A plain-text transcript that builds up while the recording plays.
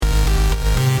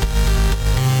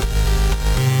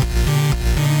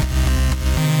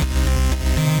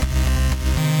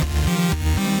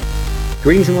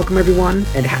Greetings and welcome, everyone,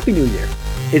 and Happy New Year.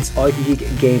 It's AYCG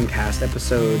Gamecast,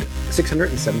 episode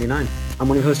 679. I'm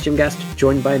one of your hosts, Jim Guest,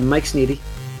 joined by Mike Sneedy.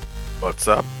 What's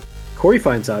up? Corey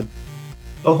Feinsod.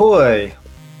 Ahoy!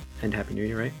 And Happy New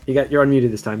Year, right? You're unmuted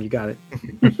this time, you got it.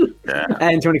 Yeah.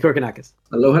 And Tony Korkanakis.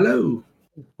 Hello, hello.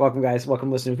 Welcome, guys.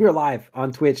 Welcome, listeners. We are live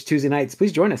on Twitch Tuesday nights.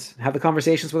 Please join us. Have the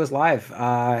conversations with us live.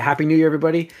 Happy New Year,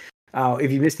 everybody.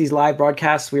 If you missed these live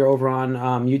broadcasts, we are over on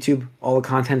YouTube. All the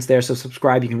content's there, so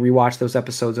subscribe. You can rewatch those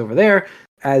episodes over there.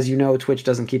 As you know, Twitch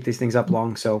doesn't keep these things up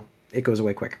long, so it goes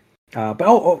away quick. But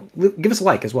give us a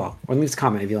like as well, or leave us a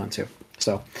comment if you want to.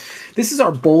 So this is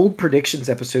our bold predictions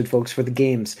episode, folks, for the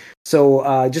games.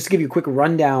 So just to give you a quick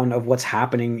rundown of what's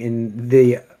happening in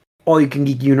the All You Can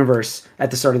Geek universe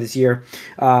at the start of this year.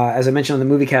 As I mentioned on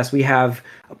the MovieCast, we have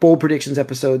bold predictions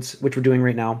episodes, which we're doing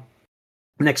right now.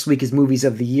 Next week is Movies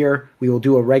of the Year. We will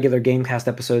do a regular Gamecast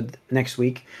episode next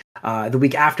week. The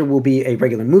week after will be a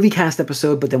regular MovieCast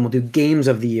episode, but then we'll do Games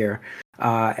of the Year.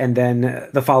 And then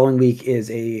the following week is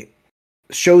a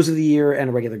Shows of the Year and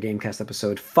a regular Gamecast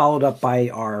episode, followed up by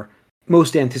our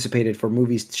most anticipated for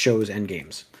movies, shows, and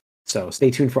games. So stay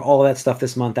tuned for all of that stuff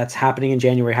this month. That's happening in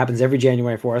January. Happens every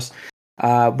January for us.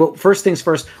 But first things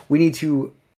first, we need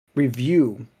to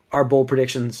review our bold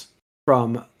predictions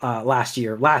from last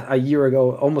year, a year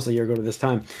ago, almost a year ago to this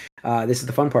time. This is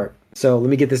the fun part. So let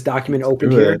me get this document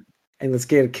opened here, and let's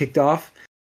get it kicked off.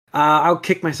 I'll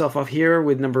kick myself off here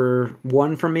with number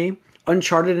one for me.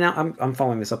 Uncharted announced. I'm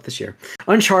following this up this year.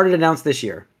 Uncharted announced this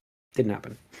year. Didn't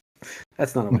happen.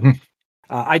 That's not a win.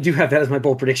 I do have that as my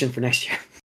bold prediction for next year.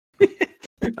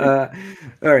 All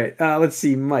right. Let's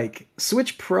see, Mike.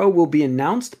 Switch Pro will be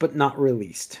announced but not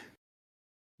released.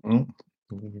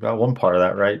 Got one part of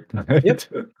that right. Yep.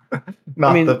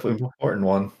 Not the important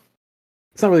one.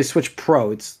 It's not really Switch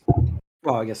Pro. It's,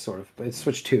 well, I guess sort of, but it's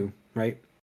Switch 2, right?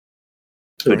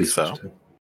 I think so.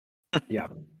 Yeah.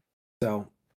 So,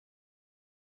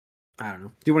 I don't know.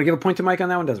 Do you want to give a point to Mike on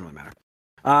that one? Doesn't really matter.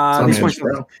 These points,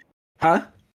 huh?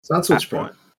 It's not Switch Pro.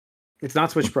 It's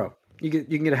not Switch Pro. You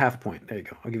can get a half point. There you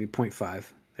go. I'll give you 0.5.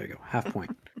 There you go. Half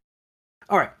point.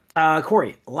 All right.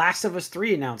 Corey, Last of Us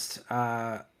 3 announced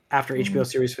after HBO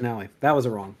series finale. That was a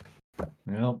wrong.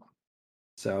 Yep.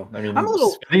 So I mean, I'm a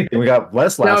little. we got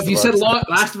less. Now, if you said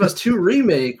Last of Us 2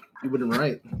 remake, you would have been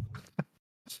right.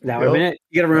 That would have been it.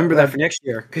 You got to remember that for next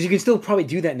year, because you can still probably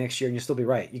do that next year and you'll still be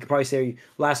right. You could probably say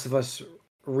Last of Us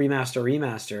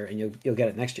remaster, and you'll get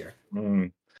it next year.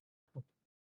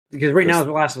 Because right now it's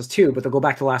The Last of Us 2, but they'll go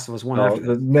back to Last of Us 1 after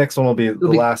the next one will be The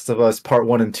Last of Us Part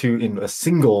 1 and 2 in a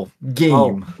single game.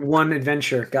 Oh, one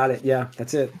adventure. Got it. Yeah,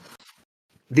 that's it.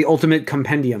 The ultimate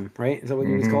compendium, right? Is that what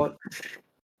you call it?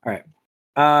 All right.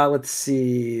 Let's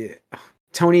see.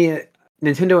 Tony,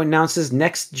 Nintendo announces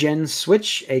next-gen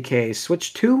Switch, aka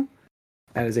Switch 2.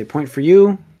 That is a point for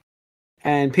you.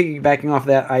 And piggybacking off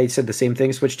that, I said the same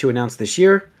thing. Switch 2 announced this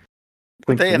year.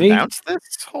 Did they announce this?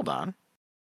 Hold on.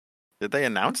 Did they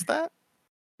announce that?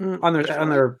 On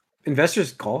their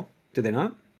investors call, did they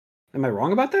not? Am I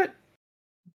wrong about that?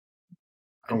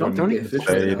 Don't Tony? I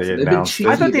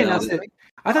thought they announced it.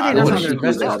 I thought they announced it on their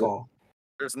investors call.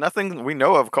 There's nothing we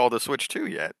know of called a Switch 2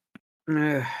 yet.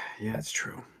 Yeah, that's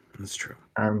true. That's true.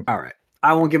 All right.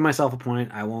 I won't give myself a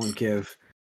point. I won't give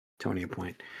Tony a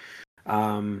point.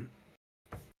 All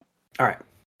right.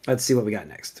 Let's see what we got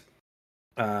next.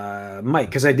 Mike,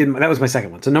 because that was my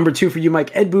second one. So number 2 for you,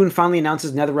 Mike. Ed Boon finally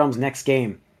announces NetherRealm's next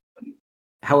game.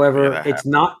 However, it's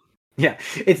not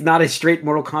a straight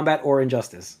Mortal Kombat or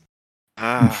Injustice.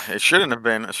 It shouldn't have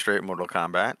been a straight Mortal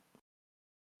Kombat.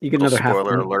 You get another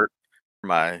spoiler alert.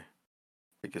 My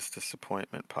biggest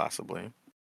disappointment, possibly.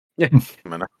 Yeah,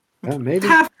 maybe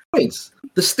half points.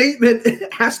 The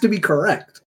statement has to be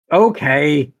correct.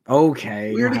 Okay. We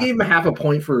already gave him half a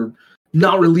point for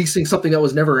not releasing something that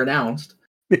was never announced.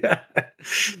 Yeah.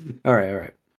 All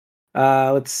right.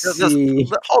 Let's see.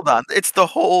 Hold on. It's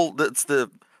the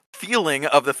feeling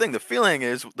of the thing. The feeling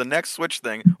is the next Switch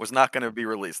thing was not going to be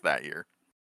released that year.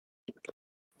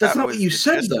 That's not what you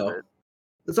said, though.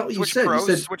 That's not what you said. Pro, you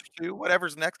said Switch 2,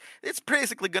 whatever's next. It's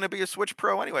basically going to be a Switch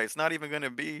Pro anyway. It's not even going to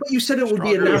be. But you said it would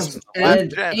be announced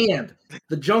and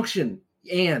the junction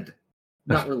and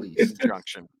not released.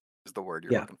 Junction is the word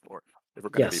you're looking for. If we're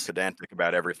going to be pedantic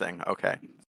about everything, okay.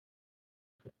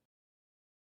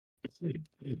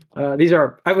 These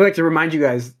are. I would like to remind you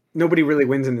guys. Nobody really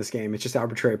wins in this game. It's just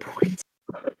arbitrary points.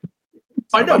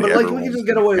 I know, but we can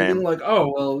get away with being like,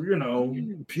 oh well,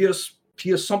 PS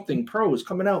something Pro is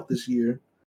coming out this year.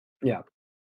 Yeah.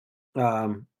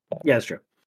 It's true.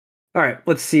 All right,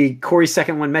 let's see. Corey's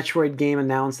second one, Metroid game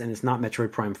announced, and it's not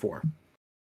Metroid Prime 4.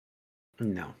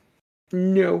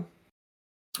 No.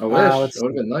 I wish. That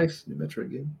would have been nice. New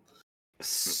Metroid game. Tony's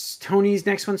next one. New Metroid game. Tony's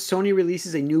next one. Sony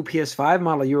releases a new PS5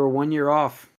 model. You were 1 year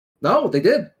off. No, they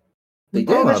did. They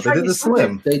did. Oh, they did the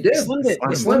slim. They did. They slimmed it.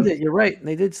 They slimmed it. You're right.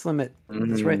 They did slim it.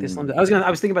 That's right. They slimmed it. I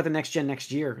was thinking about the next gen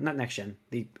next year. Not next gen.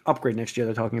 The upgrade next year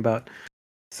they're talking about.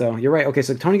 So you're right. Okay,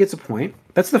 so Tony gets a point.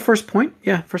 That's the first point.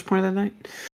 Yeah, first point of the night.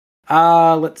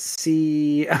 Let's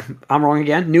see. I'm wrong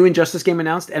again. New Injustice game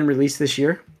announced and released this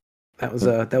year. That was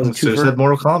a twofer. Should have said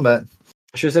Mortal Kombat.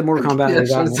 I should have said Mortal Kombat. Yeah,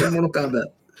 should have said Mortal Kombat.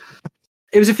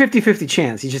 It was a 50-50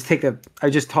 chance. I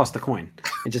just tossed the coin.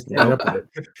 It just ended up with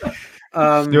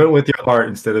it. Do it with your heart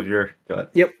instead of your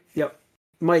gut. Yep.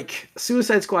 Mike,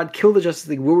 Suicide Squad Kill the Justice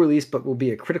League will release, but will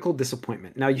be a critical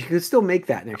disappointment. Now, you could still make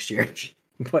that next year.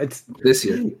 But this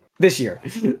year.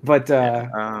 But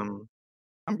I'm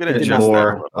gonna adjust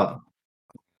more.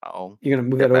 You're gonna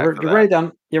move that over. You write it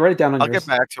down. You write it down on I'll yours.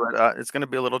 get back to it. It's gonna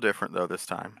be a little different though this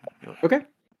time. Okay.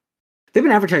 They've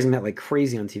been advertising that like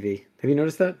crazy on TV. Have you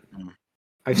noticed that?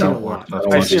 I've seen it a lot.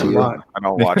 I've seen it a lot. I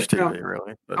don't watch TV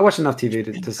really. But... I watch enough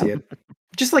TV to see it.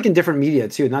 Just like in different media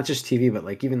too, not just TV, but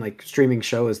like even like streaming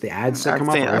shows. The ads that come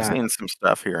up. I've seen some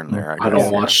stuff here and there. I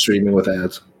don't watch streaming with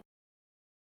ads.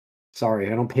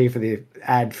 Sorry, I don't pay for the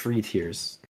ad-free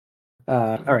tiers.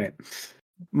 All right.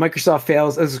 Microsoft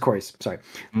fails. This is Corey's. Sorry.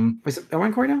 Am I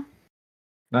on Corey now?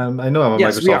 I know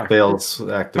Microsoft fails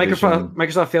Activision.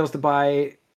 Microsoft fails to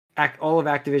buy all of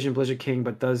Activision Blizzard King,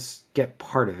 but does get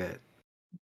part of it.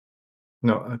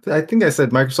 No, I think I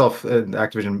said Microsoft and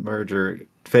Activision merger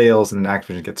fails and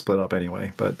Activision gets split up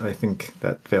anyway, but I think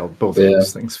that failed. Both of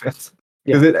those things failed.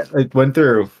 Because it went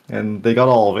through and they got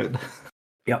all of it.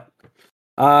 Yep.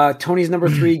 Tony's number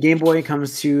 3, Game Boy,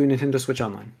 comes to Nintendo Switch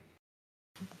Online.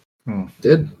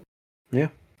 Did. Yeah.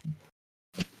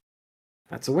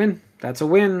 That's a win.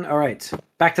 All right.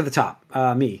 Back to the top.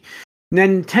 Me.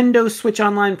 Nintendo Switch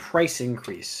Online price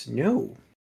increase. No.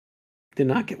 Did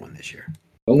not get one this year.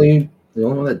 The only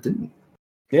one that didn't.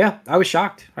 Yeah, I was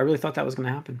shocked. I really thought that was going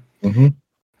to happen.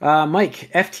 Mike,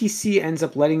 FTC ends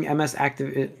up letting the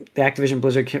Activision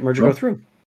Blizzard merger go through.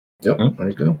 Yep, there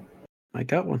you go. I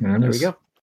got one. There we go.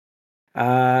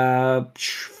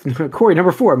 Corey,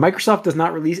 number 4. Microsoft does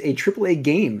not release a AAA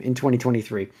game in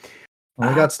 2023. Well,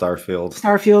 they got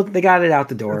Starfield. They got it out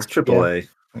the door. It's AAA.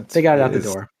 Yeah. They got it out the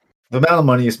door. The amount of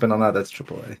money you spend on that, that's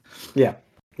AAA. Yeah.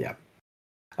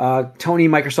 Tony,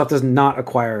 Microsoft does not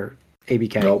acquire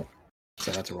ABK. Nope.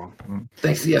 So that's wrong.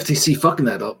 Thanks to the FTC fucking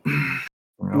that up.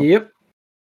 Nope. Yep.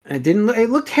 It didn't. It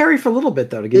looked hairy for a little bit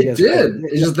though. To give you guys did.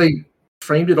 It's just they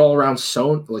framed it all around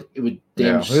Sony. Like it would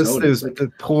damage Sony. It was like a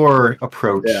poor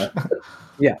approach.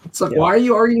 Yeah. It's like, why are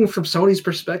you arguing from Sony's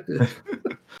perspective?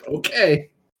 Okay.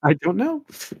 I don't know.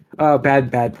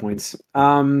 Bad points.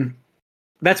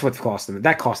 That's what cost them.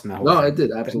 That cost them the whole thing. It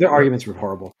did. Absolutely. Their arguments were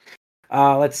horrible.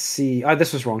 Let's see.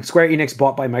 This was wrong. Square Enix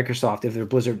bought by Microsoft if their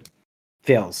Blizzard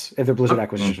fails. If their Blizzard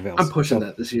acquisition fails. I'm pushing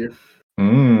that this year.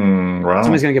 Wow.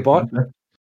 Somebody's going to get bought?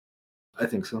 I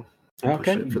think so.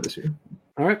 Okay. For this year.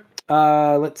 All right.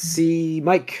 Let's see.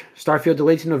 Mike, Starfield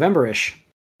delayed to November-ish.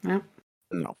 Yeah.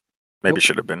 No. Maybe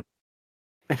should have been.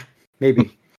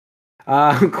 Maybe.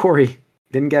 Corey,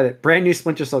 didn't get it. Brand new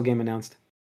Splinter Cell game announced.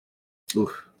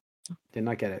 Oof. Did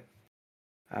not get it.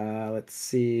 Let's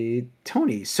see.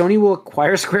 Tony, Sony will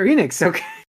acquire Square Enix. Okay.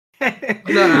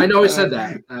 No, I know I said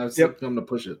that. I was I'm going to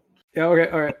push it. Yeah,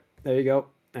 okay. All right. There you go.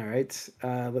 All right.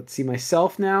 Let's see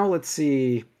myself now. Let's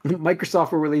see.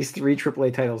 Microsoft will release 3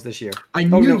 AAA titles this year. I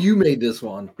knew you made this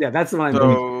one. Yeah, that's the one.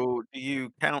 So, do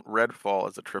you count Redfall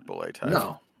as a AAA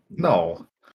title? No.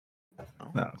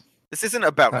 This isn't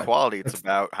about quality. It's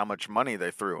about how much money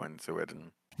they threw into it.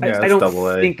 And I don't double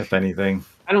A, if anything.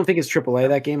 I don't think it's AAA,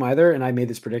 that game either, and I made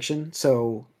this prediction.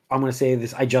 So I'm going to say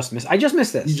this. I just missed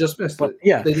this. You just missed it.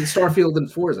 Yeah. They did Starfield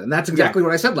and Forza, and that's exactly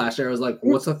what I said last year. I was like,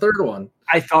 what's the third one?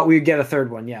 I thought we would get a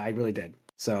third one. Yeah, I really did.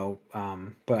 So,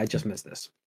 but I just missed this.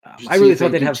 I really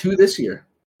thought they'd have 2 this year.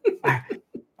 I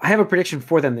have a prediction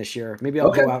for them this year. Maybe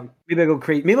I'll go out. Maybe I'll go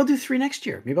create. Maybe I'll do 3 next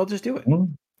year. Maybe I'll just do it.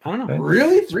 I don't know.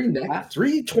 Really? 3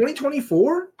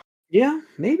 2024? Yeah,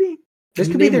 maybe. This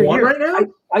could be their one year. Right now.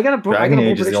 I got a Dragon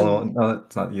Age is the only one. No,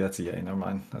 it's not. That's EA. Never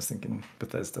mind. I was thinking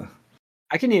Bethesda.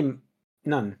 I can name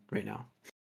none right now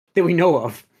that we know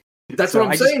of. That's what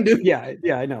I'm saying, dude. Yeah,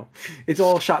 I know. It's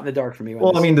all shot in the dark for me.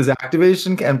 Well, I mean, does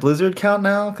Activision and Blizzard count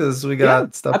now? Because we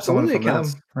got stuff coming from them,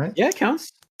 right? Yeah, it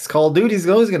counts. It's Call of Duty's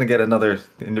always going to get another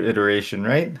iteration,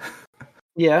 right?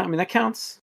 Yeah, I mean that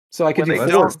counts. So I could do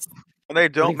 4. When they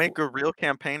don't make a real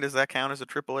campaign, does that count as a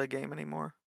AAA game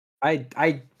anymore?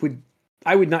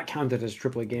 I would not count it as a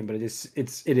AAA game, but it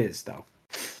is though.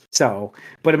 So,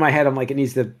 but in my head, I'm like, it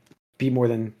needs to be more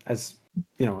than, as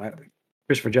you know,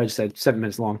 Christopher Judge said 7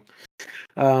 minutes long.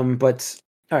 But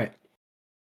all right.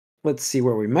 Let's see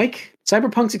where we Mike.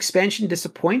 Cyberpunk's expansion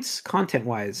disappoints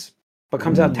content-wise, but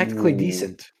comes out technically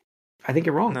decent. I think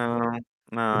you're wrong. No,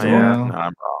 It's yeah, wrong. no,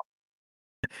 I'm wrong.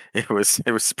 It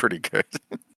was pretty good.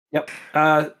 Yep.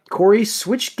 Corey,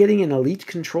 Switch getting an Elite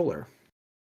controller.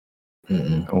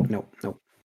 No.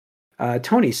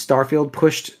 Tony, Starfield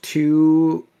pushed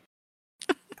to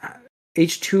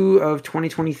H2 of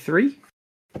 2023.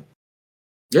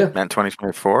 Yeah. And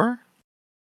 2024?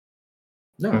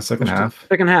 No, second half.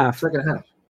 Second half.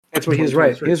 That's what he was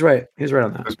right. He was right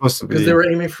on that. It was supposed to be because they were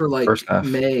aiming for like first half.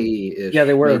 May. Yeah,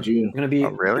 they were. June. Going to be. Oh,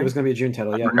 really? It was going to be a June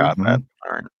title. I Yeah. forgot that.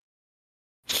 All right.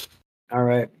 All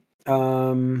right.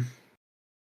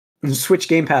 Switch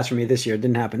Game Pass for me this year. It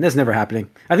didn't happen. That's never happening.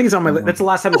 I think it's on my list. That's the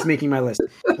last time it's making my list.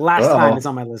 Time it's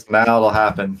on my list. Now it'll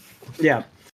happen. Yeah.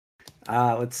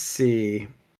 Let's see.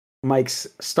 Mike's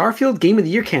Starfield Game of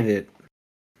the Year candidate.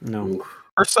 No.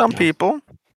 For some people.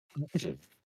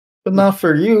 But not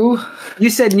for you.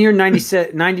 You said near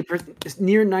 90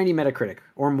 near 90 Metacritic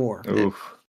or more.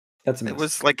 Oof. That's a miss. It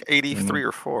was like 83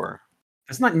 or 4.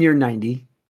 That's not near 90.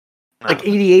 No, Like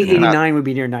 88, 89 would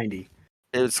be near 90.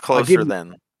 It's closer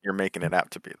than you're making it out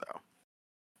to be,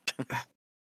 though.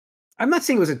 I'm not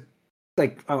saying it was a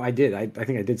I did. I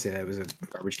think I did say that it was a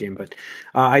garbage game, but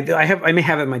I may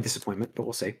have it in my disappointment, but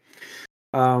we'll see.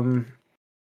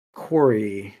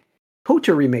 Corey,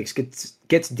 Kotor remakes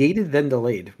gets dated then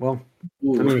delayed. Well,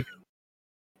 I mean,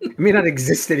 it may not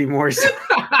exist anymore. So.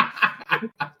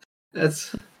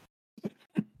 That's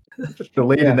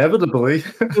delayed inevitably.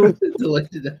 Delayed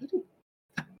inevitably.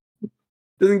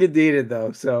 Doesn't get dated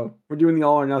though, so we're doing the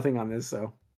all or nothing on this.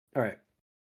 So, all right.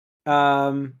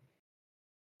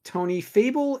 Tony,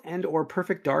 Fable and or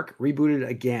Perfect Dark rebooted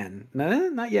again? No,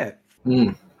 not yet.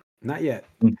 Not yet.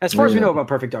 As far as we know about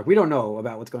Perfect Dark, we don't know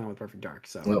about what's going on with Perfect Dark.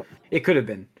 So it could have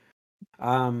been.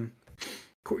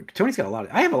 Tony's got a lot.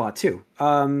 I have a lot too.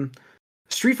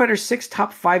 Street Fighter 6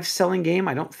 top 5 selling game.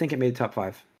 I don't think it made top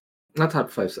 5. Not top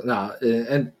 5. No,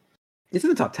 and it's in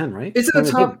the top 10, right? It's in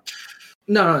the top.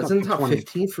 No, it's in the top 20.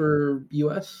 15 for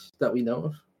US that we know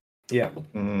of. Yeah.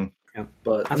 Mm-hmm. Yeah.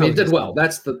 But I mean, it did well.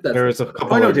 That's there's a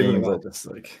couple of games that just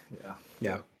like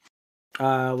yeah.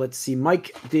 Let's see.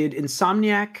 Mike did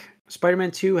Insomniac.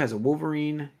 Spider-Man 2 has a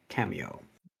Wolverine cameo.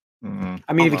 I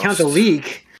mean, if you count the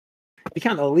leak, it's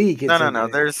no.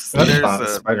 There's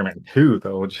Spider-Man 2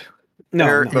 though.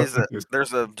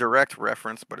 There's a direct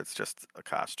reference, but it's just a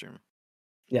costume.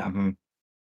 Yeah.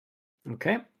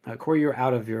 Okay. Corey, you're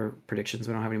out of your predictions.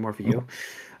 We don't have any more for you.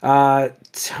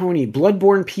 Tony,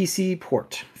 Bloodborne PC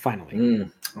port, finally.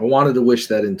 I wanted to wish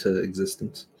that into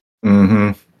existence.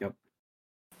 Yep.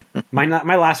 My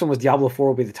last one was Diablo 4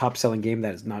 will be the top selling game.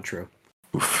 That is not true.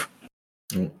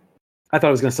 I thought it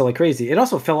was going to sell like crazy. It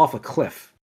also fell off a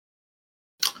cliff.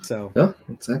 So yeah,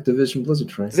 it's Activision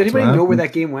Blizzard. Right? Does anybody know where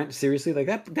that game went? Seriously, like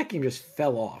that game just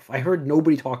fell off. I heard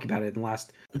nobody talking about it in the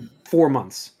last 4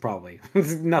 months, probably.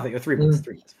 Nothing, or 3 months.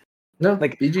 No,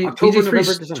 like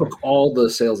BG3 took all the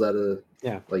sales out of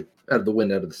out of the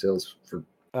wind out of the sales for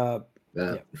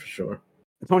that for sure.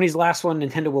 Tony's last one,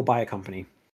 Nintendo will buy a company.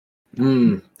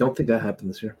 Don't think that happened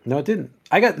this year. No, it didn't.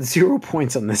 I got 0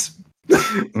 points on this.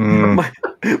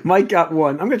 Mike got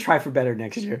 1. I'm gonna try for better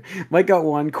next year. Mike got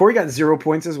 1. Corey got 0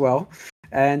 points as well,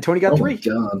 and Tony got 3.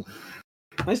 Oh my god!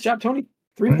 Nice job, Tony.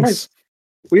 3 points.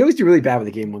 We always do really bad with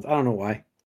the game ones. I don't know why.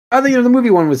 I think the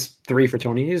movie one was 3 for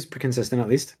Tony. He was consistent at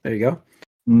least. There you go.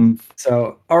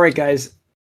 So, all right, guys.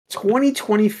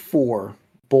 2024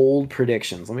 bold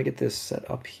predictions. Let me get this set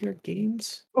up here.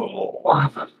 Games.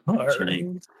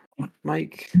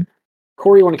 Mike,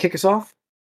 Corey, you want to kick us off?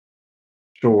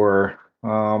 Sure.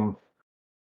 Well,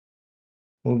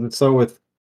 let's start with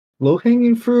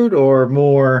low-hanging fruit or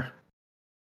more.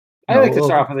 I like to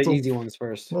start off with the easy ones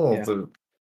first.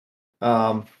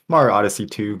 Mario Odyssey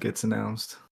 2 gets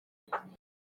announced.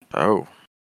 Oh.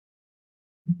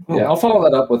 Yeah, I'll follow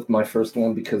that up with my first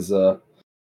one because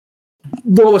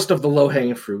lowest of the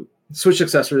low-hanging fruit. Switch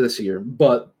successor this year,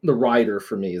 but the rider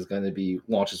for me is going to be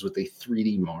launches with a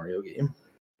 3D Mario game.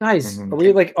 Nice. Are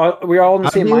we we're all in the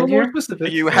same mind here?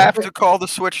 You have to call the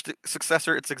Switch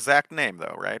successor its exact name,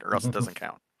 though, right? Or else it doesn't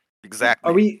count. Exact name.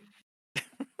 Are we?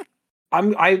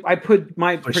 I put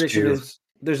my Switch prediction 2. is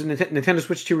there's a Nintendo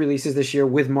Switch 2 releases this year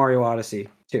with Mario Odyssey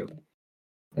 2.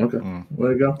 Okay,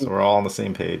 there you go. So we're all on the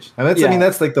same page, and that's I mean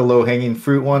that's like the low hanging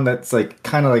fruit one. That's like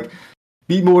kind of like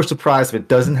be more surprised if it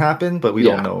doesn't happen, but we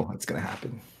don't know what's going to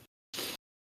happen.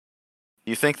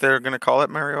 You think they're going to call it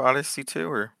Mario Odyssey 2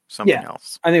 or something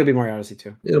else? I think it'll be Mario Odyssey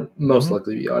 2. It'll most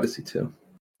likely be Odyssey 2.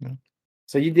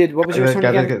 So you did, what was yours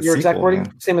again? Your exact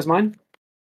wording? Same as mine?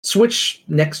 Switch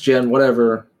next gen,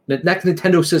 whatever. Next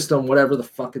Nintendo system, whatever the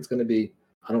fuck it's going to be.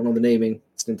 I don't know the naming.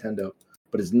 It's Nintendo.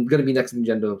 But it's going to be next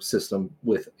Nintendo system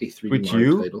with a 3D Switch Mario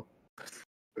U? title.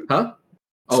 Huh?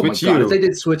 Oh Switch my god, U. if they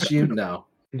did Switch U, no.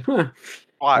 All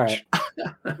Watch.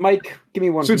 right. Mike, give me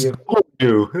one Switch for you.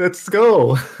 U. Let's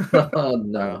go. Oh,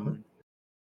 no.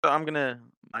 So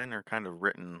mine are kind of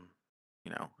written,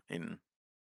 in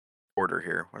order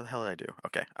here. What the hell did I do?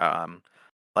 Okay.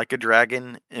 Like a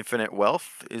Dragon, Infinite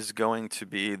Wealth is going to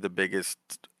be the biggest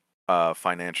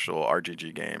financial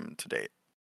RGG game to date.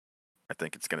 I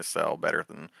think it's going to sell better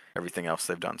than everything else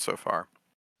they've done so far.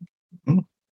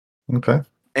 Okay.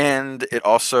 And it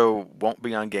also won't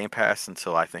be on Game Pass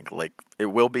until I think it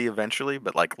will be eventually,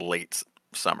 but like late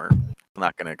summer. It's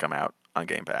not going to come out on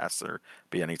Game Pass or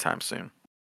be anytime soon.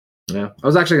 Yeah, I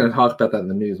was actually going to talk about that in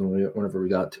the news whenever we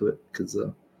got to it, because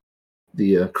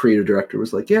the creative director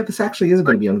was like, "Yeah, this actually isn't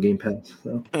going to be on Game Pass."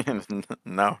 So.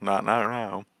 No, not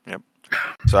now. Yep.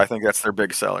 So I think that's their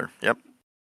big seller. Yep.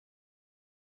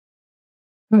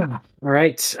 All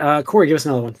right, Corey, give us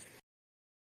another one.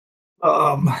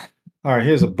 All right,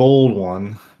 here's a bold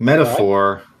one.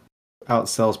 Metaphor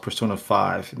outsells Persona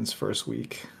 5 in its first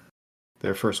week.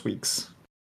 Their first weeks.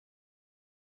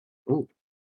 Ooh.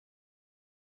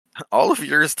 All of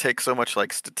yours take so much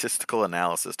like statistical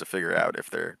analysis to figure out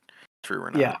if they're true or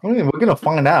not. Yeah. I mean, we're gonna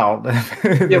find out.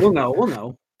 Yeah, we'll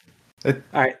know. All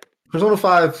right. Persona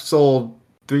 5 sold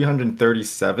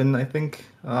 337, I think,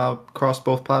 across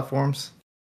both platforms.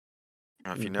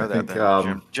 If you know I that, think,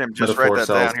 then Jim, just Metaphor write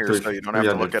that down sells here so you don't have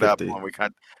to look it up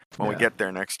 350. when we get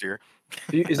there next year.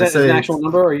 Is that an actual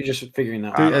number, or are you just figuring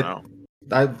that? I don't know.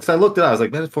 I looked at it. I was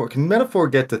like, Metaphor. Can Metaphor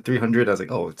get to 300? I was like,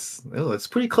 it's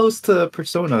pretty close to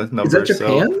Persona numbers. Is that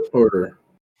Japan or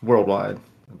worldwide?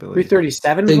 I believe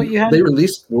 337 is what you had? They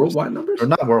released worldwide numbers, or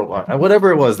not worldwide.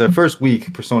 Whatever it was, their first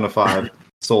week, Persona 5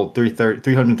 sold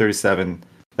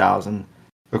 337,000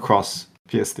 across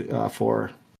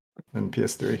PS4 and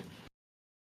PS3.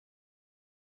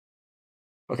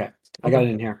 Okay, I got it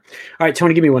in here. All right,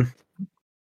 Tony, give me one.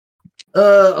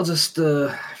 I'll just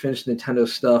finish Nintendo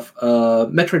stuff.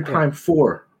 Metroid Prime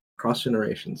 4 cross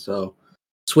generation. So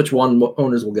Switch 1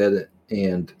 owners will get it,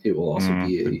 and it will also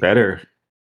be a better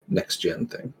next gen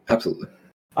thing. Absolutely.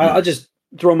 I'll just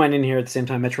throw mine in here at the same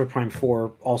time. Metroid Prime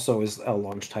 4 also is a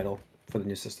launch title for the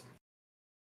new system,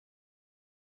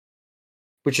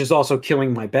 which is also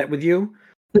killing my bet with you.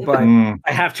 But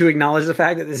I have to acknowledge the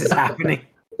fact that this is happening.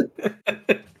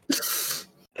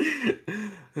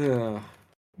 This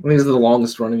is the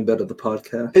longest running bet of the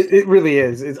podcast. It really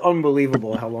is. It's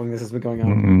unbelievable how long this has been going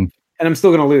on. And I'm still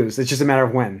going to lose. It's just a matter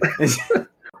of when.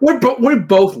 We're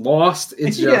both lost.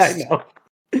 It's just... Yeah, I know.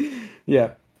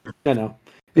 Yeah, I know.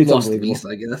 It's lost the beast,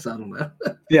 I guess. I don't know.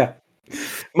 Yeah.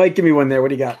 Mike, give me one there. What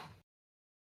do you got?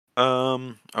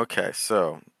 Okay,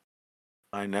 so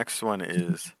my next one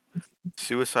is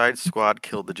Suicide Squad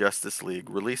Killed the Justice League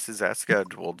releases as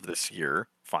scheduled this year,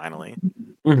 finally.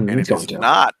 Mm-hmm. And it is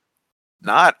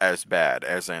not as bad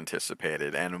as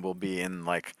anticipated, and will be in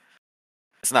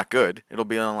it's not good. It'll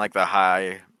be on the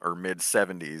high or mid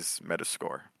 70s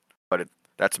Metascore, but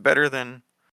that's better than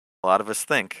a lot of us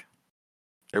think.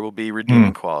 There will be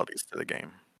redeeming qualities to the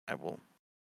game. I will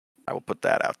put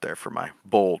that out there for my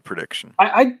bold prediction.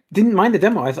 I didn't mind the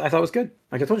demo. I thought it was good.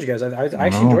 Like I told you guys, I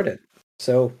actually enjoyed it.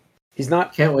 So he's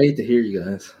not. Can't wait to hear you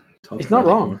guys. He's not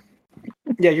wrong. More.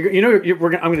 Yeah, I'm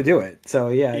going to do it. So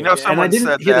yeah, someone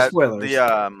said that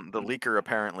the leaker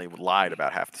apparently lied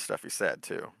about half the stuff he said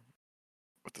too,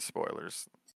 with the spoilers.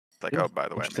 It's like, oh, by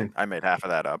the way, I made half of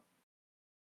that up.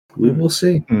 We will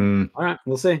see. All right,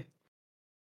 we'll see.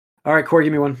 All right, Corey,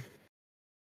 give me one.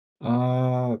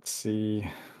 Let's see.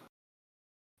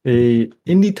 A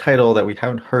indie title that we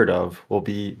haven't heard of will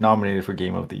be nominated for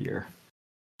Game of the Year.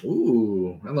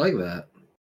 Ooh, I like that.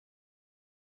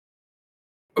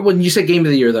 When you say Game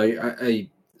of the Year, though, I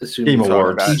assume Game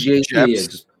Awards.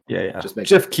 TGA. Yeah.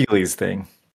 Jeff Keighley's thing.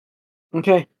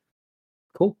 Okay.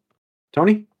 Cool.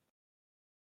 Tony?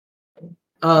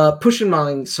 Push in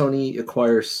mind, Sony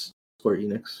acquires Square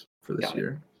Enix for this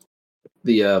year.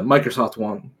 The Microsoft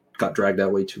one got dragged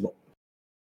out way too long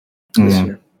this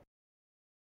year.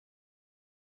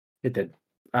 It did.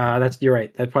 You're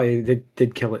right. That probably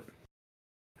did kill it.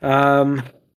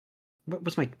 What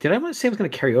was did I want to say I was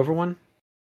going to carry over one?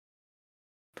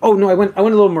 Oh no, I went a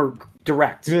little more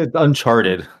direct.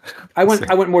 Uncharted. I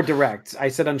went more direct. I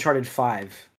said Uncharted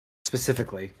 5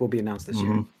 specifically will be announced this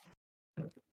year.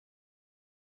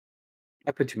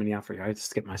 I put too many out for you. I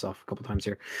skipped myself a couple times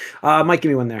here. Mike, give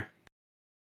me one there.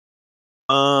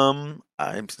 I'm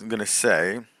gonna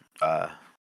say,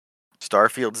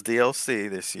 Starfield's DLC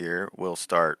this year will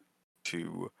start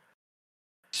to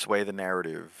sway the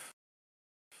narrative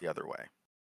the other way.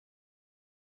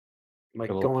 Like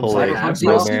It'll going pull a Cyberpunk DLC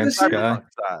style? this year? guy.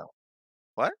 Cyberpunk style.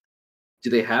 What? Do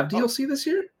they have DLC this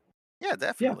year? Yeah,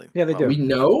 definitely. Yeah, they do. We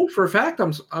know for a fact.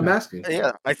 I'm asking.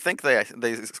 Yeah, I think they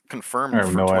confirmed I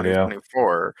have for no idea.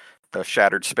 2024 the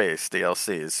Shattered Space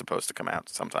DLC is supposed to come out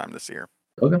sometime this year.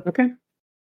 Okay.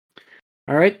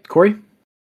 All right, Corey.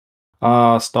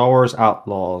 Star Wars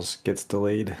Outlaws gets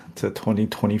delayed to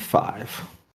 2025.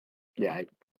 Yeah,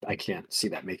 I can't see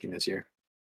that making this year.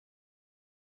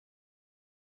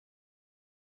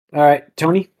 All right,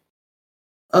 Tony.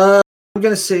 I'm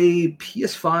gonna say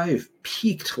PS5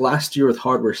 peaked last year with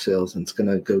hardware sales, and it's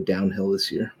gonna go downhill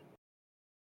this year.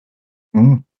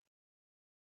 Mm.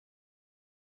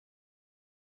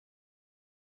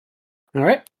 All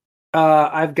right.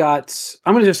 I'm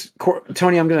gonna just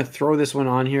Tony. I'm gonna throw this one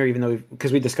on here, even though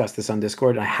because we discussed this on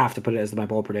Discord, and I have to put it as my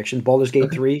bold prediction. Baldur's Gate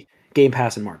 3 Game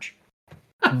Pass in March.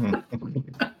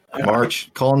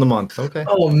 March, calling the month. Okay.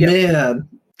 Oh man,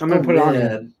 I'm gonna put it on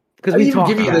here because I we didn't even talked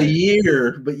give you about the it.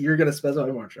 year, but you're gonna specify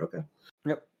March. Okay.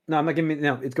 Yep. No, I'm not giving.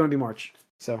 No, it's gonna be March.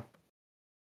 So.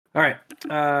 All right.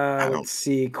 Let's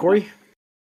see, Corey.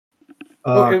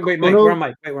 Wait, Mike. We're on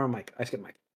Mike. Wait, we're on Mike. I skipped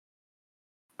Mike.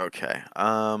 Okay.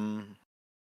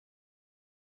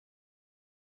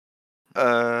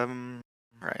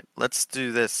 Right. Let's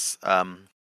do this.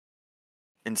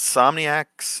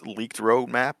 Insomniac's leaked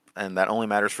roadmap, and that only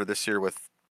matters for this year with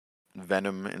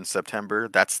Venom in September.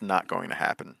 That's not going to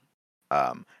happen.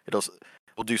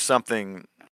 We'll do something.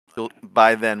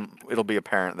 By then, it'll be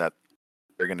apparent that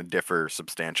they're going to differ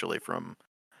substantially from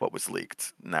what was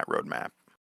leaked in that roadmap.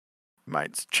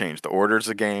 Might change the orders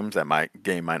of games.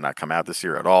 Game might not come out this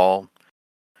year at all.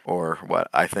 Or what?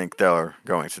 I think they're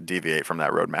going to deviate from that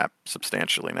roadmap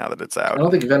substantially now that it's out. I don't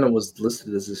think Venom was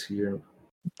listed as this year.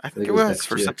 I think it was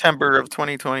for September of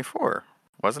 2024,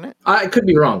 wasn't it? I could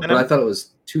be wrong, but I thought it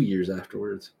was 2 years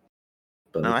afterwards.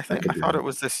 But no, I thought it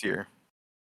was this year.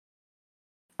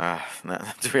 Do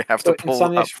we have to pull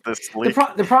up this leak?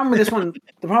 The problem with this one,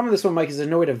 Mike, is there's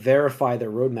no way to verify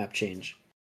their roadmap change.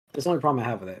 That's the only problem I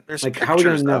have with it. There's like, how are we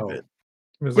going to know?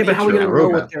 Yeah, but how are we going to know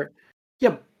what they're?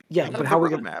 Yeah, but how are we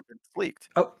going to? It's leaked.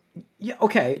 Oh, yeah,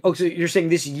 okay. Oh, so you're saying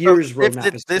this year's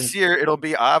roadmap is this year? It'll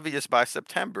be obvious by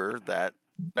September that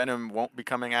Venom won't be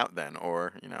coming out then,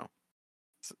 or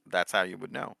that's how you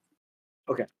would know.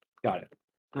 Okay, got it.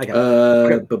 I got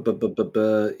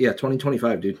it. Yeah,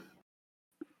 2025, dude.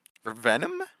 For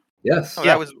Venom? Yes. Oh,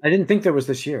 yeah, I didn't think there was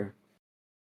this year.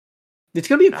 It's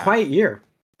gonna be a quiet year.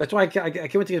 That's why I can't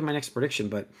wait to get my next prediction.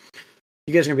 But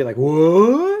you guys are gonna be like,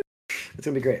 "What?" It's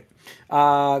gonna be great.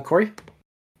 Corey.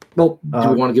 Well, do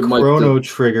we want to give Chrono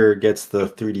Trigger gets the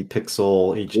 3D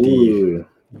pixel HD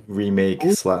remake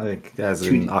as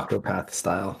in Octopath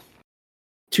style.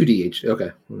 2DH,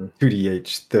 okay.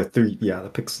 2DH, the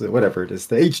pixel, whatever it is,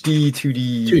 the HD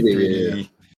 2D 3D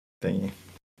thing.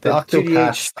 The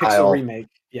Octopath style pixel remake,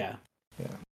 yeah,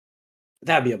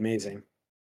 that'd be amazing.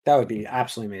 That would be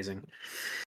absolutely amazing.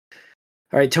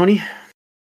 All right, Tony.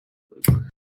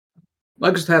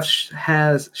 Microsoft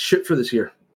has shipped for this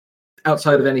year,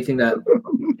 outside of anything that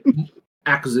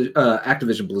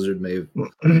Activision Blizzard may have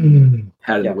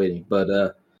had in waiting.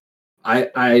 But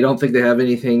I don't think they have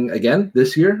anything again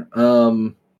this year.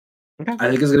 Okay. I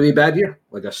think it's going to be a bad year,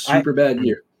 like a super bad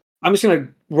year. I'm just going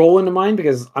to roll into mine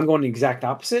because I'm going the exact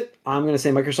opposite. I'm going to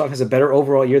say Microsoft has a better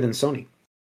overall year than Sony.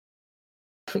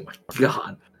 Oh my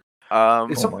god! What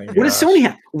does Sony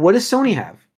have? What does Sony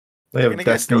have? They have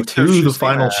Destiny 2, the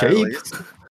final shape.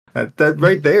 That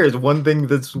right there is one thing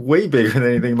that's way bigger than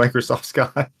anything Microsoft's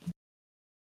got.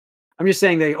 I'm just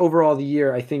saying that overall the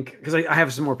year, I think, because I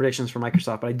have some more predictions for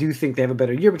Microsoft, but I do think they have a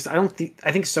better year because I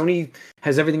think Sony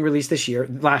has everything released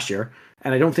last year,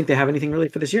 and I don't think they have anything really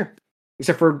for this year,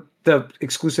 except for the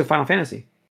exclusive Final Fantasy.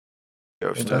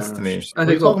 Destiny. I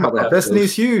think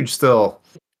Destiny's huge still.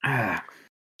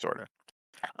 Sort of.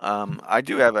 I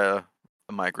do have a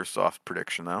Microsoft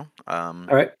prediction though. All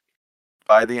right.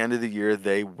 By the end of the year,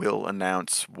 they will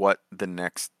announce what the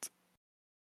next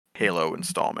Halo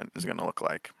installment is going to look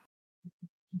like.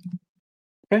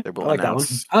 Okay, I like that one.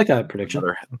 I like that prediction.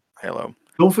 Halo.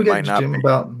 Don't forget, Jim,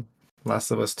 about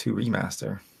Last of Us 2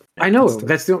 remaster. I know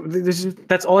that's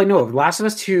all I know of. Last of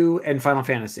Us 2 and Final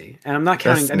Fantasy, and I'm not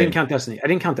counting. Destiny. I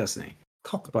didn't count Destiny.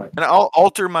 But. And I'll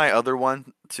alter my other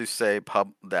one to say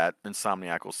that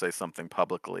Insomniac will say something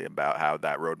publicly about how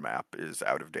that roadmap is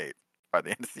out of date by the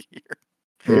end of the year.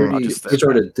 They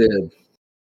already did.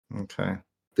 Okay.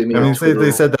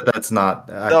 they said that that's not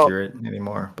accurate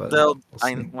anymore, but they'll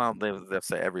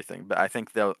say everything, but I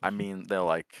think they'll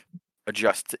like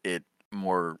adjust it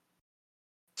more,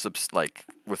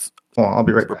 with I'll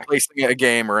be right back. Replacing a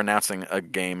game or announcing a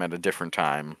game at a different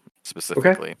time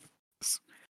specifically. Okay.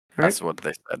 That's what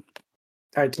they said.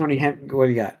 All right, Tony, what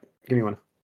do you got? Give me one.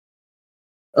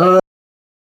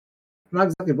 Not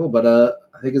exactly bold, but I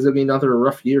think it's gonna be another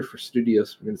rough year for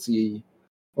studios. We're gonna see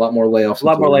a lot more layoffs. A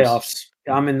lot more layoffs.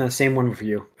 I'm in the same one for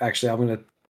you. Actually, I'm gonna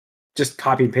just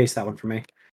copy and paste that one for me.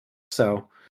 So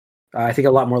I think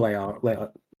a lot more layoffs.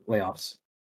 Let's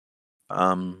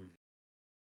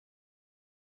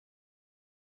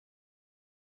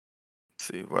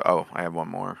see. I have one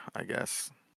more, I guess.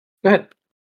 Go ahead.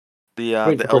 The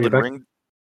Elden Ring.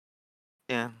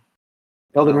 Yeah.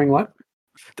 Elden Ring what?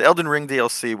 The Elden Ring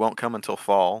DLC won't come until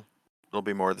fall. It'll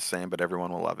be more of the same, but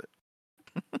everyone will love it.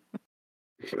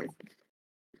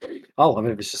 I'll love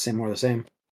it if it's just more of the same.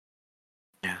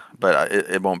 Yeah, but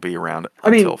it won't be around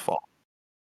until fall.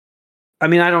 I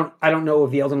mean, I don't know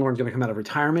if the Elden Lord's going to come out of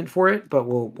retirement for it, but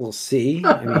we'll see.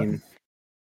 I mean,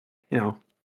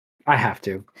 I have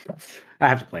to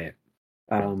play it.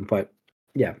 But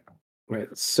yeah, right.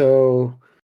 So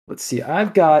let's see.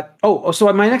 I've got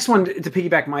so my next one to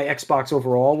piggyback my Xbox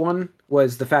overall one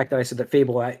was the fact that I said that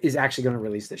Fable is actually going to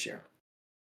release this year.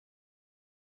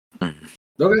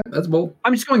 Okay, that's bold.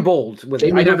 I'm just going bold with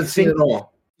it. I haven't seen it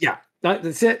all. Yeah,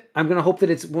 that's it. I'm going to hope that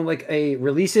it's like a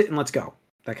release it and let's go,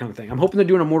 that kind of thing. I'm hoping they're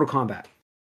doing a Mortal Kombat,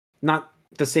 not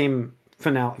the same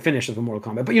finish of the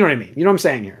Mortal Kombat, but you know what I mean. You know what I'm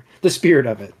saying here, the spirit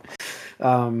of it.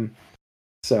 I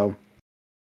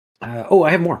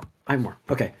have more.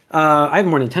 Okay, I have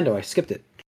more Nintendo. I skipped it.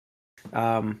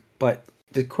 But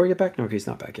did Corey get back? No, he's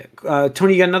not back yet.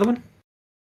 Tony, you got another one?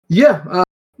 Yeah.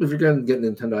 If you're going to get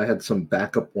Nintendo, I had some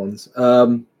backup ones.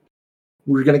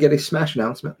 We're going to get a Smash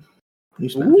announcement. New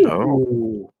Smash.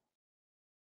 Ooh.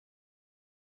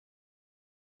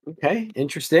 Okay,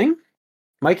 interesting.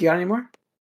 Mike, you got any more?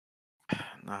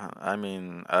 I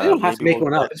mean, you don't have to make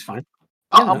one up. It's fine.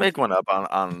 I'll make one up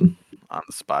on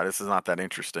the spot. This is not that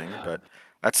interesting, but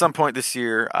at some point this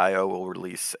year, IO will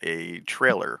release a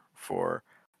trailer for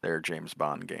their James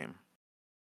Bond game.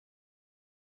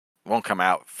 Won't come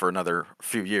out for another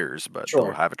few years, but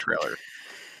they'll have a trailer.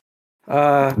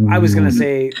 I was gonna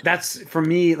say that's for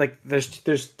me. Like,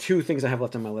 there's two things I have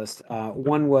left on my list.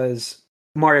 One was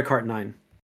Mario Kart 9.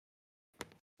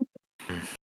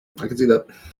 I can see that.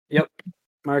 Yep,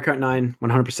 Mario Kart 9,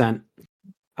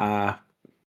 100%.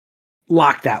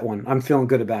 Lock that one. I'm feeling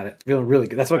good about it. Feeling really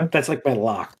good. That's like my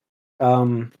lock.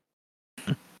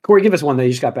 Corey, give us one that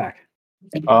you just got back.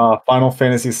 Final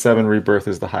Fantasy VII Rebirth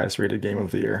is the highest rated game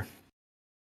of the year.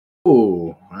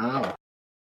 Oh, wow.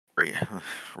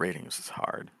 Ratings is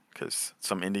hard because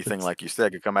some indie thing, like you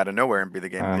said, could come out of nowhere and be the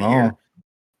game of the year.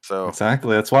 So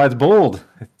exactly, that's why it's bold.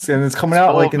 It's coming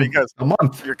out like in a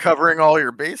month. You're covering all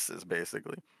your bases,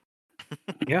 basically.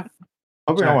 Yeah,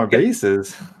 covering all our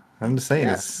bases. I'm just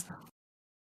saying,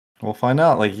 we'll find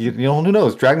out. Like who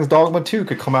knows? Dragon's Dogma 2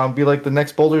 could come out and be like the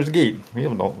next Baldur's Gate. We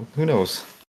don't know. Who knows?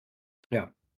 Yeah.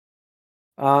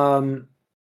 Oh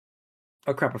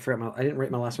crap! I didn't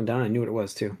write my last one down. I knew what it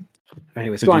was too.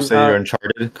 Anyways, did you say your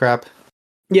Uncharted crap?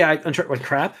 Yeah, Uncharted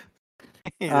crap.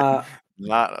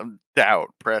 Not doubt.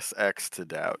 Press X to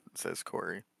doubt, says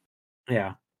Corey.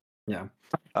 Yeah.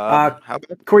 How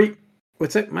about Corey?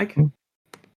 What's it, Mike? How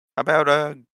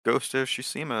about Ghost of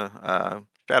Tsushima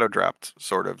shadow dropped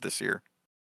sort of this year?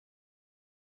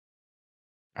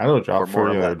 Shadow dropped for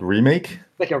a remake?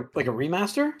 Like a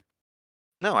remaster?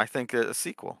 No, I think a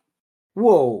sequel.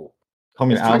 Whoa.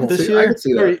 Coming out this year? I can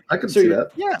see that. I can see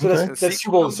that. Yeah, so that's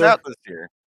too bold. Out this year.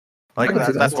 Like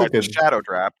that's why it's shadow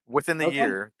drop. Within the Okay.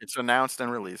 year, it's announced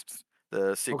and released.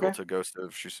 The sequel to Ghost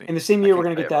of Tsushima. In the same year, we're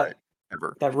gonna get that.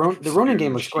 The Ronin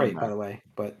game looks great, by the way.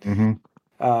 But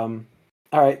all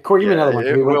right, Corey, give me another one.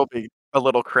 It will be a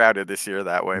little crowded this year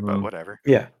that way, but whatever.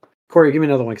 Yeah, Corey, give me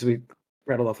another one because we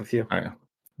rattled off a few. All right.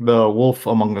 The Wolf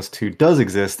Among Us 2 does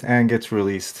exist and gets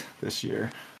released this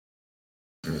year.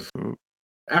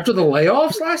 After the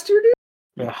layoffs last year, dude?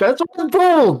 Yeah. That's what I'm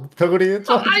told, Tony.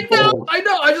 I know.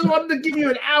 I just wanted to give you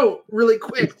an out really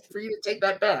quick for you to take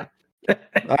that back.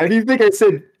 I do think I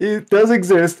said it does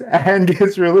exist and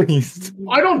gets released.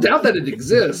 I don't doubt that it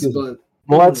exists, but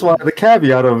well, that's why the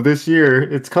caveat of this year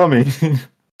it's coming.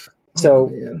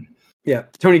 So, yeah,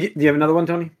 Tony, do you have another one,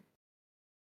 Tony?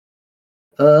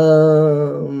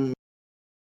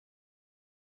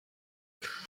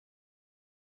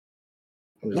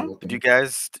 Did you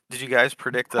guys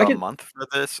predict a month for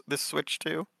this Switch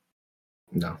too?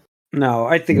 No. No,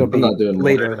 I think it'll be not doing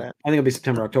later. that. I think it'll be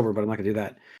September, October, but I'm not gonna do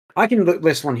that. I can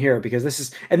list one here because this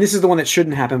is the one that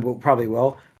shouldn't happen, but probably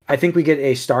will. I think we get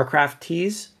a StarCraft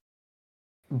tease,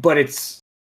 but it's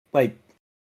like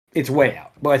it's way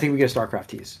out. But I think we get a StarCraft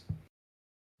tease,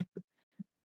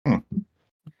 and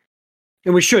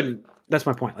we shouldn't. That's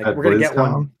my point. Like At we're gonna get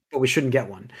BlizzCon? one, but we shouldn't get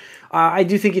one. I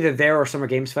do think either there or Summer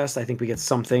Games Fest. I think we get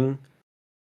something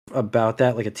about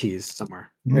that, like a tease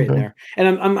somewhere right in Okay. there. And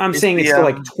I'm saying the, it's still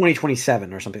like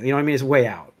 2027 or something. You know what I mean? It's way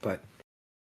out, but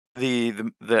The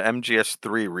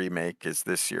MGS3 remake is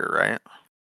this year, right?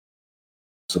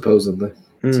 Supposedly.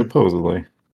 Supposedly.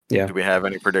 Yeah. Do we have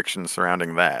any predictions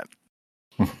surrounding that?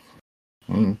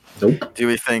 Nope. Do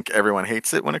we think everyone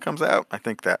hates it when it comes out? I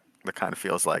think that kind of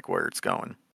feels like where it's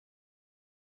going.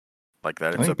 Like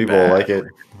that, I it's think a people bad like it.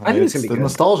 I think it's gonna be the good.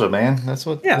 nostalgia, man. That's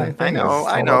what. Yeah, the thing is.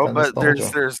 I It's all know, about but that there's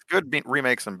nostalgia. good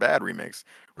remakes and bad remakes,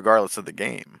 regardless of the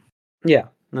game. Yeah,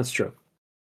 that's true.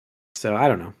 So I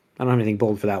don't know. I don't have anything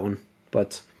bold for that one.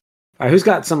 But all right, who's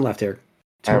got some left here?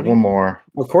 All right, one more.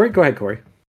 Oh, Corey, go ahead, Corey.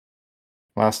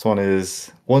 Last one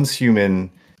is Once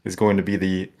Human is going to be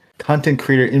the content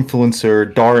creator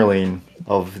influencer darling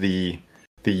of the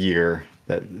year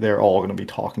that they're all going to be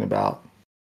talking about.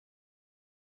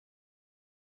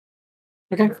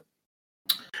 Okay.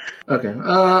 Okay.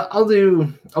 I'll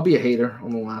be a hater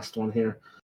on the last one here.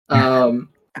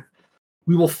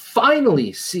 We will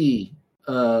finally see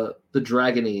the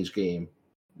Dragon Age game.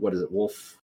 What is it?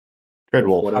 Red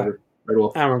Wolf. Whatever. Red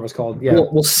Wolf. I don't remember what it's called. Yeah.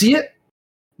 We'll see it.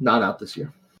 Not out this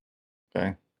year.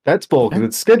 Okay. That's bold because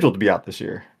it's scheduled to be out this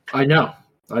year. I know.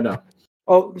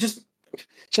 Oh, should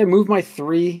I move my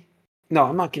 3? No,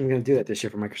 I'm not even going to do that this year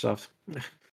for Microsoft.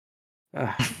 I'm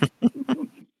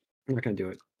not going to do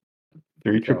it.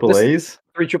 3 AAAs?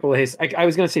 3 AAAs. I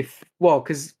was going to say, well,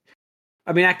 because,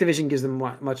 I mean, Activision gives them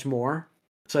much more.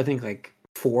 So I think like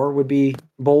 4 would be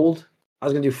bold. I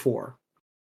was going to do 4.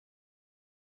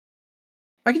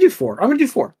 I can do 4. I'm going to do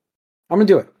 4. I'm going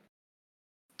to do it.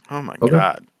 Oh my Okay.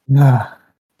 god! Yeah.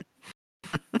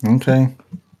 Okay.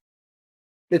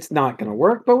 It's not going to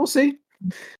work, but we'll see.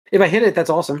 If I hit it, that's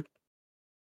awesome.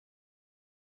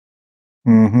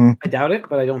 Mm-hmm. I doubt it,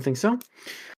 but I don't think so.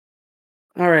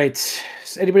 All right.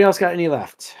 So anybody else got any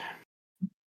left?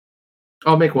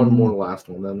 I'll make one more last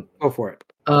one then. Go for it.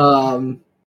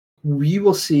 We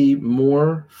will see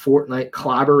more Fortnite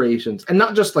collaborations, and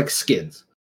not just like skins.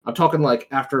 I'm talking like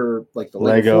after like the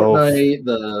Lego, Fortnite,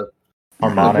 the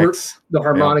Harmonix, the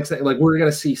Harmonix. Like we're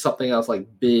gonna see something else like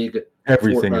big.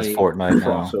 everything is Fortnite now.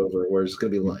 crossover, where it's gonna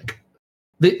be like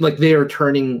they are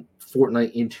turning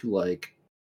Fortnite into like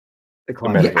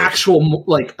the actual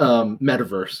like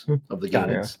metaverse of the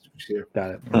game.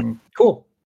 Got it. Mhm. Cool.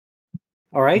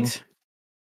 All right.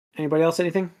 Anybody else?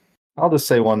 Anything? I'll just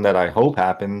say one that I hope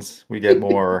happens. We get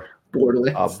more.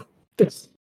 Borderlands.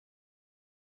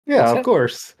 Yeah, What's of that?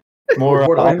 course. More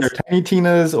Borderlands? either Tiny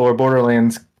Tina's or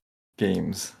Borderlands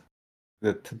games.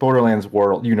 The Borderlands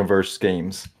world universe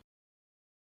games.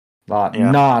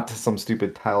 Not some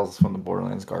stupid tiles from the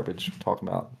Borderlands garbage. We're talking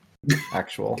about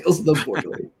actual.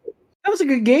 Borderlands. That was a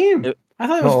good game. I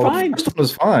thought it was fine. The first one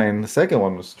was fine. The second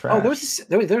one was trash. Oh, there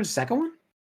was a second one?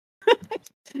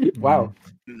 Wow.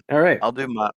 All right. I'll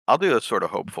do a sort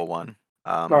of hopeful one.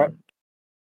 All right.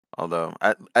 Although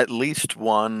at least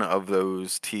one of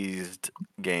those teased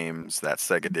games that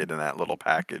Sega did in that little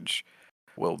package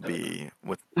will be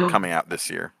coming out this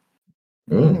year.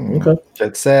 Okay.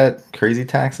 Jet Set, Crazy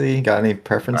Taxi. Got any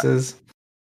preferences?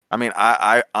 I mean,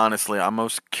 I honestly, I'm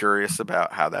most curious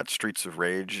about how that Streets of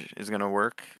Rage is going to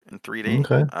work in 3D.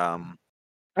 Okay. I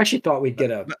actually thought we'd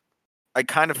get a. I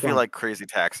kind of feel like Crazy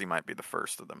Taxi might be the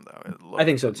first of them, though. I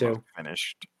think so too.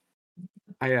 Finished.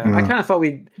 I kind of thought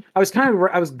I was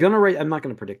gonna rate. I'm not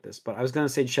gonna predict this, but I was gonna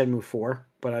say Shenmue 4,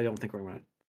 but I don't think I'm not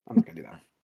gonna do that.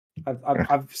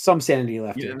 I've some sanity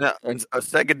left. Yeah, no, and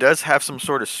Sega does have some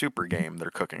sort of super game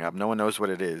they're cooking up. No one knows what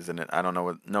it is, and I don't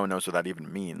know no one knows what that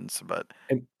even means. But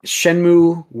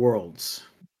Shenmue Worlds,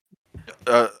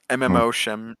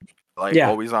 MMO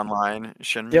always online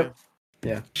Shenmue. Yep.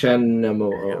 Yeah.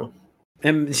 Shenmue.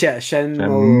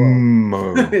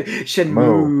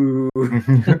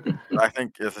 Shenmue. I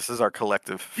think if this is our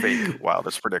collective fake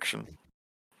wildest prediction.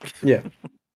 Yeah.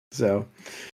 So,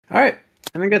 all right.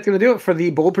 I think that's going to do it for the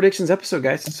Bold Predictions episode,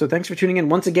 guys. So thanks for tuning in.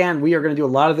 Once again, we are going to do a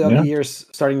lot of the other years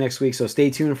starting next week. So stay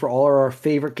tuned for all of our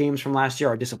favorite games from last year,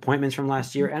 our disappointments from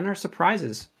last year, and our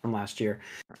surprises from last year.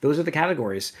 Those are the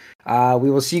categories. We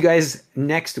will see you guys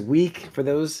next week for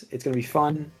those. It's going to be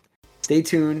fun. Stay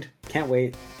tuned. Can't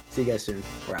wait. See you guys soon.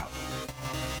 We're out.